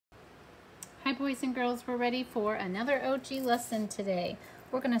Hi boys and girls, we're ready for another OG lesson today.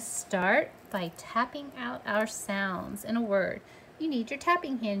 We're going to start by tapping out our sounds in a word. You need your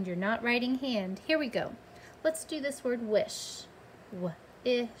tapping hand, your not writing hand. Here we go. Let's do this word wish.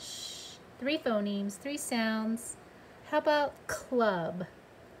 W-ish. 3 phonemes, 3 sounds. How about club?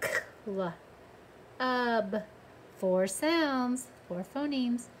 K-l-ub. 4 sounds, 4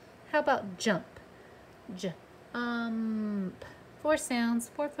 phonemes. How about jump? J-ump. 4 sounds,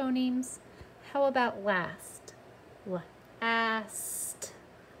 4 phonemes. How about last? Last.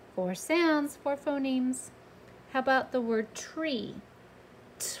 4 sounds, 4 phonemes. How about the word tree?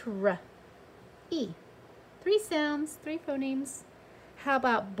 Tr-e. 3 sounds, 3 phonemes. How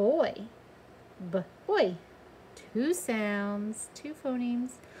about boy? B-boy. 2 sounds, 2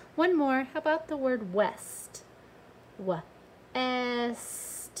 phonemes. One more. How about the word west? W-est.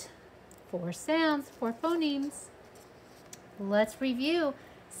 4 sounds, 4 phonemes. Let's review.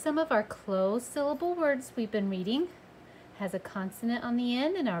 Some of our closed syllable words we've been reading has a consonant on the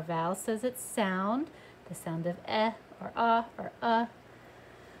end and our vowel says it's sound. The sound of or or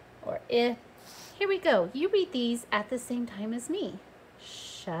or I. Here we go. You read these at the same time as me.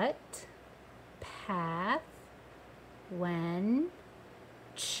 Shut, path, when,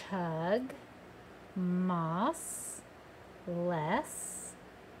 chug, moss, less,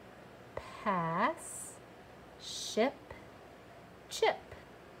 pass, ship, chip.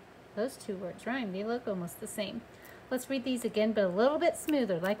 Those 2 words rhyme. They look almost the same. Let's read these again, but a little bit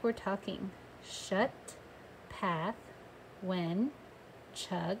smoother, like we're talking. Shut, path, when,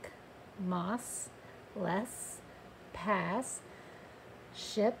 chug, moss, less, pass,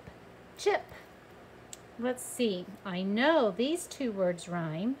 ship, chip. Let's see. I know these 2 words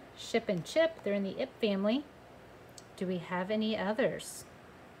rhyme. Ship and chip, they're in the ip family. Do we have any others?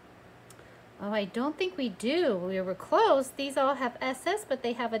 Oh, I don't think we do. We were close. These all have SS, but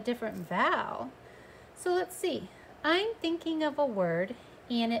they have a different vowel. So let's see. I'm thinking of a word,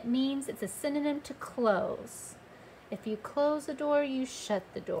 and it means it's a synonym to close. If you close a door, you shut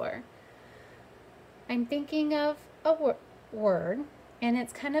the door. I'm thinking of a word, and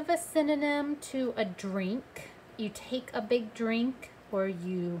it's kind of a synonym to a drink. You take a big drink, or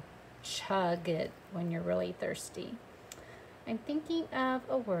you chug it when you're really thirsty. I'm thinking of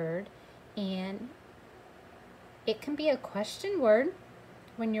a word, and it can be a question word.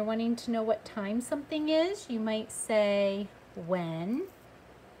 When you're wanting to know what time something is, you might say when.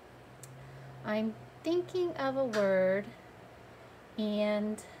 I'm thinking of a word,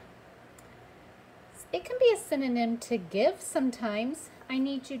 and it can be a synonym to give sometimes. I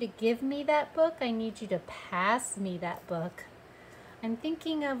need you to give me that book. I need you to pass me that book. I'm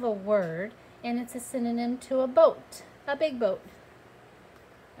thinking of a word, and it's a synonym to a boat, a big boat,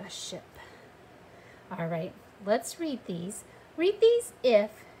 a ship. All right, let's read these. Read these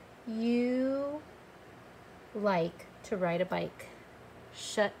if you like to ride a bike.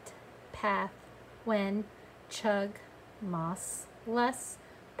 Shut, path, when, chug, moss, less,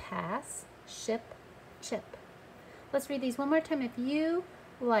 pass, ship, chip. Let's read these one more time. If you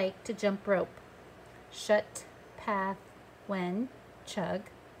like to jump rope. Shut, path, when, chug,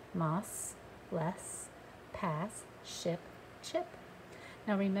 moss, less, pass, ship, chip.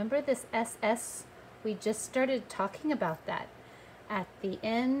 Now remember this SS. We just started talking about that. At the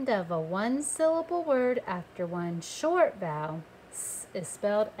end of a 1-syllable word after one short vowel is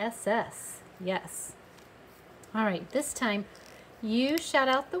spelled SS. Yes. All right, this time you shout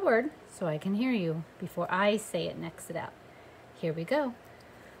out the word so I can hear you before I say it and exit out. Here we go.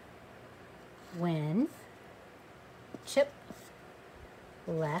 When, chip,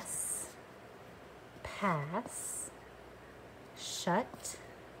 less, pass, shut,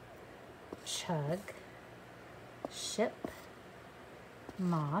 chug, ship,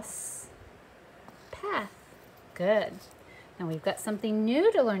 moss, path. Good. Now we've got something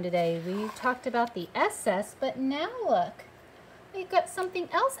new to learn today. We talked about the SS, but now look. We've got something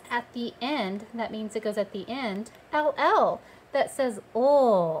else at the end. That means it goes at the end. LL. That says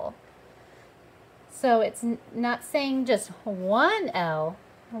ol. So it's not saying just one L.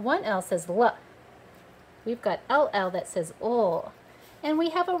 One L says L. We've got LL that says ol. And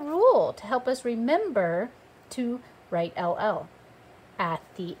we have a rule to help us remember to write LL. At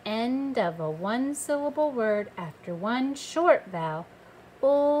the end of a 1-syllable word after one short vowel,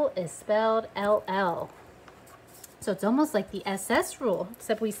 ol is spelled LL. So it's almost like the SS rule,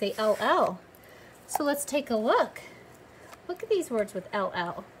 except we say LL. So let's take a look. Look at these words with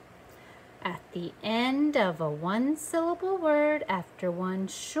LL. At the end of a 1-syllable word after one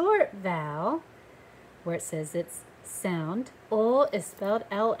short vowel, where it says it's sound, ol is spelled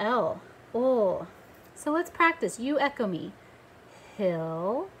LL, ol. So let's practice. You echo me.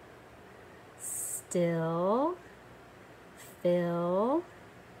 Hill, still, fill,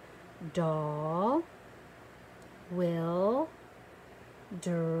 doll, will,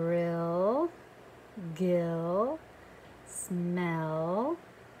 drill, gill, smell,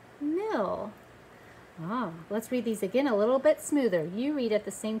 mill. Let's read these again a little bit smoother. You read at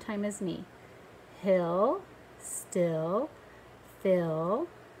the same time as me. Hill, still, fill,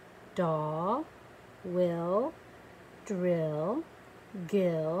 doll, will, drill,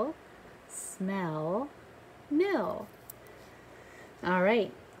 gill, smell, mill. All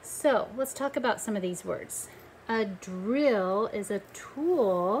right, so let's talk about some of these words. A drill is a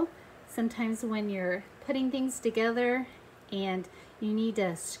tool sometimes when you're putting things together and you need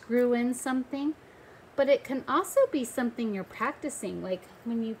to screw in something, but it can also be something you're practicing. Like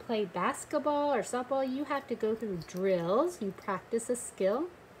when you play basketball or softball, you have to go through drills. You practice a skill.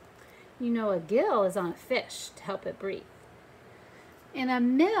 You know, a gill is on a fish to help it breathe. And a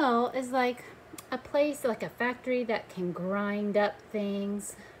mill is like a place, like a factory that can grind up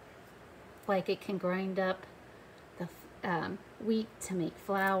things. Like it can grind up the wheat to make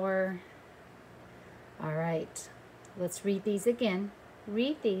flour. All right, let's read these again.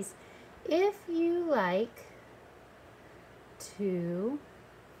 Read these. If you like to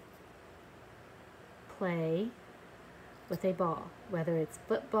play with a ball, whether it's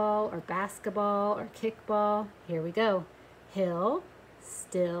football or basketball or kickball, here we go. Hill,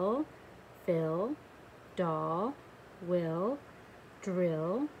 still, fill, doll, will,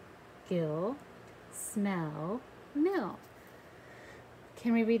 drill, gill, smell, mill.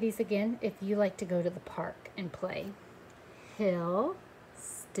 Can we read these again? If you like to go to the park and play. Hill,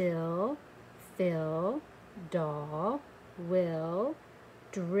 still, fill, doll, will,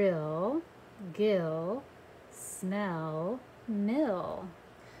 drill, gill, smell, mill.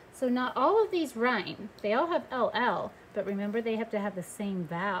 So not all of these rhyme. They all have LL, but remember they have to have the same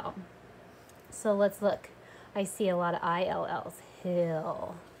vowel. So let's look. I see a lot of ILLs.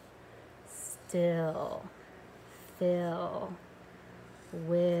 Hill, still, fill,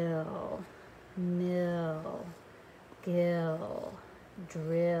 will, mill, gill,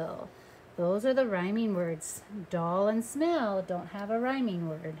 drill. Those are the rhyming words. Doll and smell don't have a rhyming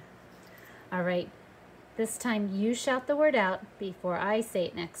word. All right, this time you shout the word out before I say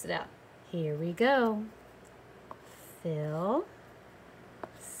it next it out. Here we go. Fill,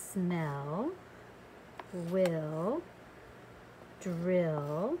 smell, will,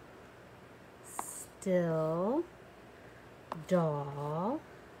 drill, still, doll,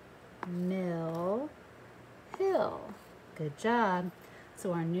 mill, hill. Good job.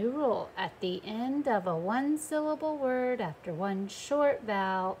 So our new rule, at the end of a one-syllable word after one short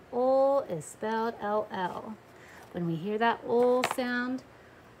vowel, ul is spelled LL. When we hear that ul sound,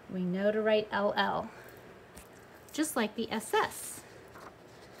 we know to write LL, just like the SS.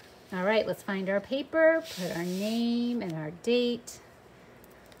 All right, let's find our paper, put our name and our date,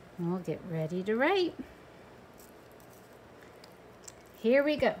 and we'll get ready to write. Here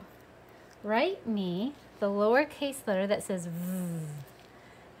we go. Write me the lowercase letter that says V,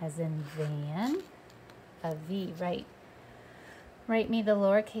 as in van, a V, right? Write me the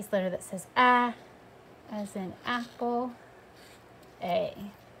lowercase letter that says A, as in apple, A.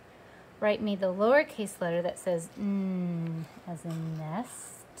 Write me the lowercase letter that says N, as in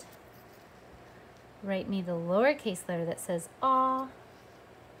nest. Write me the lowercase letter that says Aw,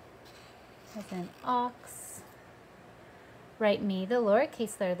 as in ox. Write me the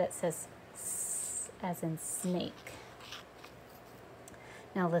lowercase letter that says S, as in snake.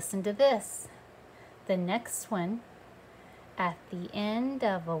 Now listen to this. The next one, at the end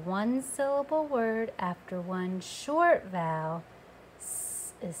of a one-syllable word after one short vowel,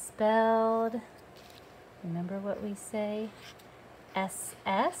 S is spelled, remember what we say?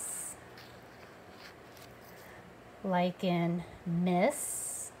 SS, like in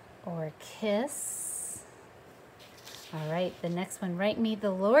miss or kiss. All right, the next one, write me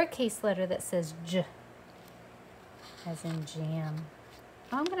the lowercase letter that says J, as in jam.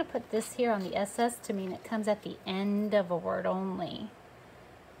 I'm going to put this here on the SS to mean it comes at the end of a word only.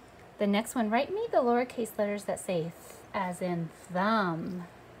 The next one, write me the lowercase letters that say th, as in thumb,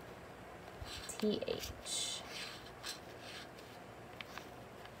 TH.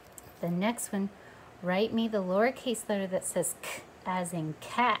 The next one, write me the lowercase letter that says k, as in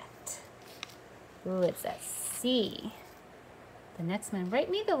cat. Ooh, it's that C. The next one, write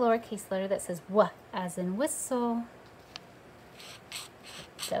me the lowercase letter that says w, as in whistle,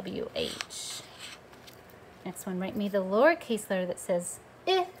 WH. Next one, write me the lowercase letter that says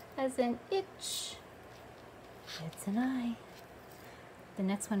I, as in itch. It's an I. The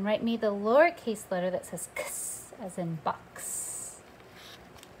next one, write me the lowercase letter that says X, as in box.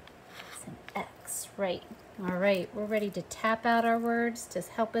 It's an X, right. All right, we're ready to tap out our words to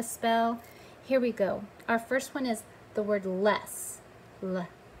help us spell. Here we go. Our first one is the word less.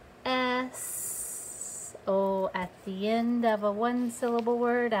 L-S. Oh, at the end of a one-syllable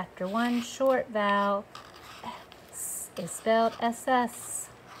word after one short vowel, S is spelled S-S.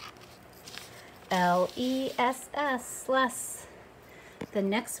 L-E-S-S, less. The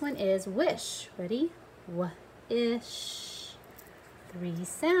next one is wish. Ready? W-ish. 3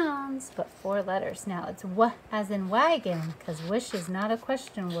 sounds, but 4 letters. Now it's w as in wagon, because wish is not a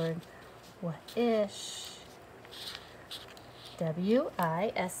question word. W-ish.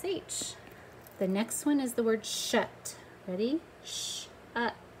 W-I-S-H. The next one is the word shut. Ready?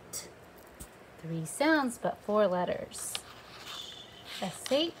 Shut. 3 sounds, but 4 letters.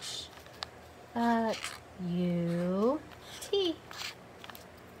 S-H. U-T.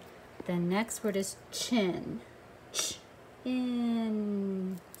 The next word is chin.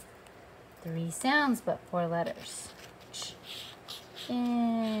 In. 3 sounds, but 4 letters.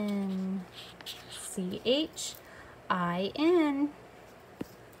 In. C-H-I-N.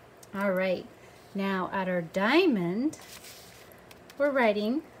 All right. Now at our diamond, we're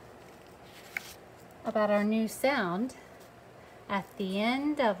writing about our new sound. At the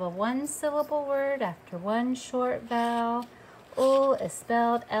end of a one-syllable word after one short vowel, ul is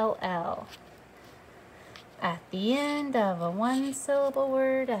spelled L-L. At the end of a one-syllable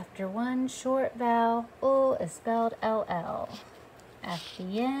word after one short vowel, ul is spelled L-L. At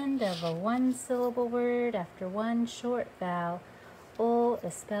the end of a one-syllable word after one short vowel, ul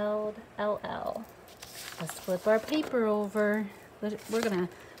is spelled L-L. Let's flip our paper over. We're going to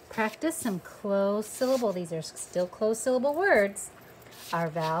practice some closed syllable. These are still closed syllable words. Our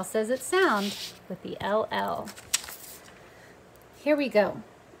vowel says its sound with the L-L. Here we go.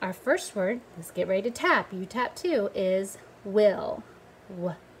 Our first word, let's get ready to tap. You tap too, is will.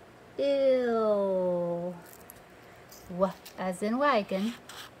 Ill. W as in wagon.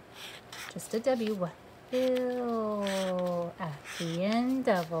 Just a W. Ill. At the end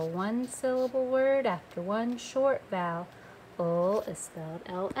of a one-syllable word after one short vowel, ul is spelled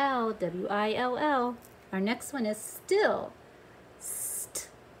L-L. W-I-L-L. Our next one is still.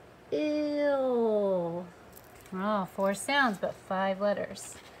 Ill. Oh, 4 sounds, but 5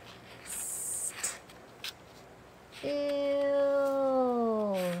 letters.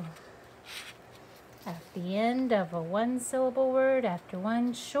 Ill. At the end of a one-syllable word after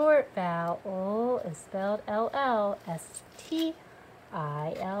one short vowel, ul is spelled L-L. S-T-I-L-L.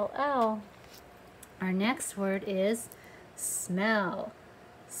 Our next word is smell.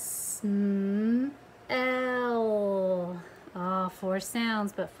 Smell. Oh, 4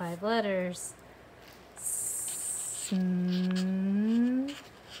 sounds, but 5 letters.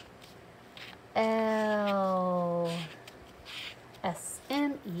 L.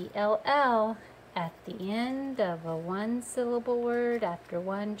 S-M-E-L-L. At the end of a one-syllable word after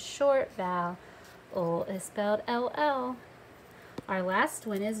one short vowel, ul is spelled L-L. Our last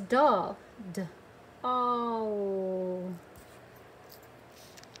one is doll. D-all.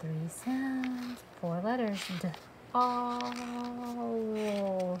 3 sounds, 4 letters. D-all.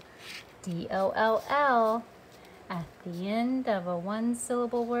 D-O-L-L. At the end of a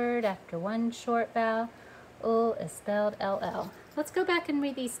one-syllable word after one short vowel, ul is spelled L-L. Let's go back and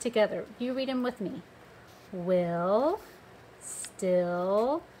read these together. You read them with me. Will,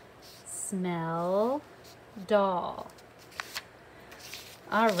 still, smell, doll.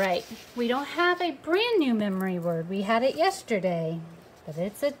 All right, we don't have a brand new memory word. We had it yesterday, but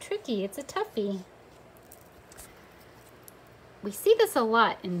it's a toughie. We see this a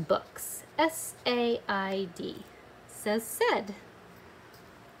lot in books. S-A-I-D. Says said.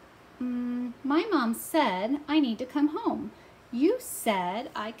 My mom said I need to come home. You said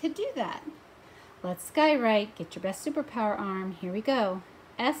I could do that. Let's skywrite. Get your best superpower arm. Here we go.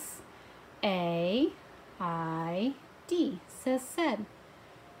 S-A-I-D. Says said.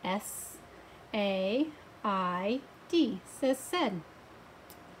 S-A-I-D. Says said.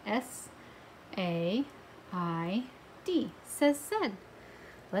 S-A-I-D. Says said.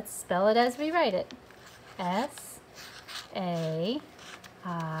 Let's spell it as we write it. S-A-I-D.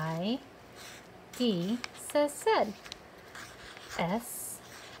 Says said. S-A-I-D.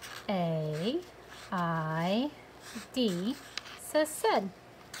 Says said.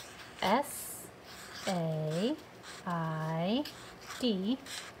 S-A-I-D.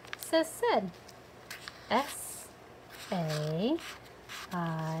 Says said. S-A-I-D.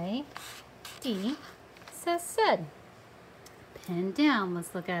 Says said. Pen down.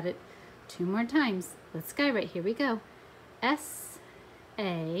 Let's look at it 2 more times. Let's skywrite. Here we go. S-A-I-D.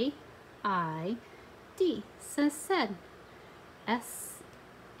 Says said.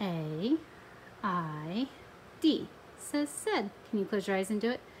 S-A-I-D. S-A-I-D. Says said. Can you close your eyes and do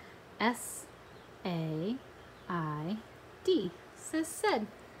it? S-A-I-D. Says said.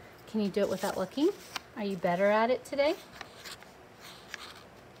 Can you do it without looking? Are you better at it today?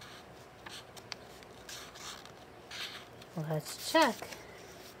 Let's check.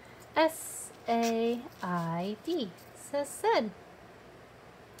 S-A-I-D. Says said.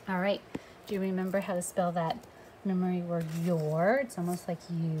 All right. Do you remember how to spell that memory word your? It's almost like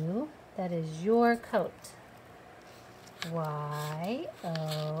you. That is your coat. Y-O-U-R.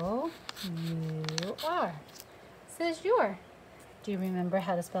 Says your. Do you remember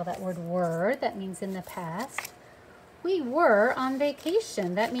how to spell that word were? That means in the past. We were on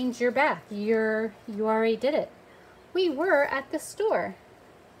vacation. That means you're back. You already did it. We were at the store.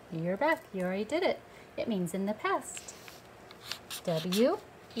 You're back. You already did it. It means in the past.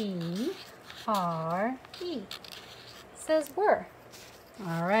 W-E-R-E. Says were.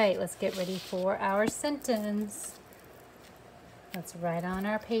 All right, let's get ready for our sentence. Let's write on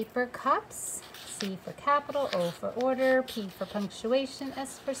our paper cups. C for capital, O for order, P for punctuation,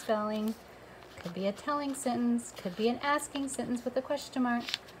 S for spelling. Could be a telling sentence, could be an asking sentence with a question mark,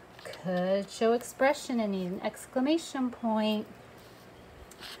 could show expression and need an exclamation point.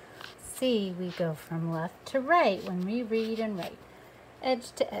 C, we go from left to right when we read and write,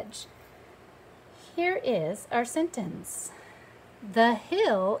 edge to edge. Here is our sentence. The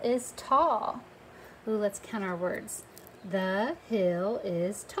hill is tall. Ooh, let's count our words. The hill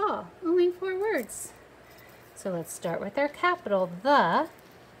is tall. Only 4 words. So let's start with our capital, the,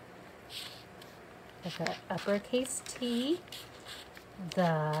 with our uppercase T,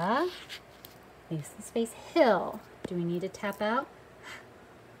 the, leave some space, hill. Do we need to tap out?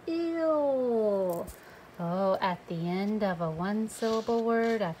 Ew. Oh, at the end of a 1-syllable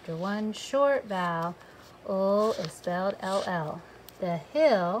word after one short vowel, O is spelled L-L. The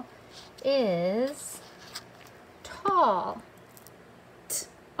hill is tall.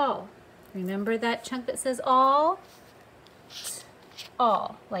 T-all. Remember that chunk that says all?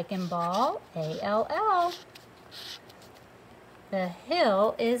 T-all. Like in ball, A-L-L. The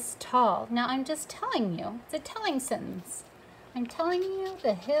hill is tall. Now I'm just telling you. It's a telling sentence. I'm telling you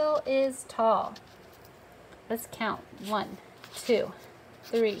the hill is tall. Let's count. 1, 2,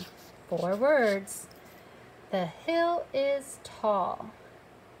 3, 4 words. The hill is tall.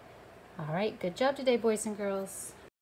 All right, good job today, boys and girls.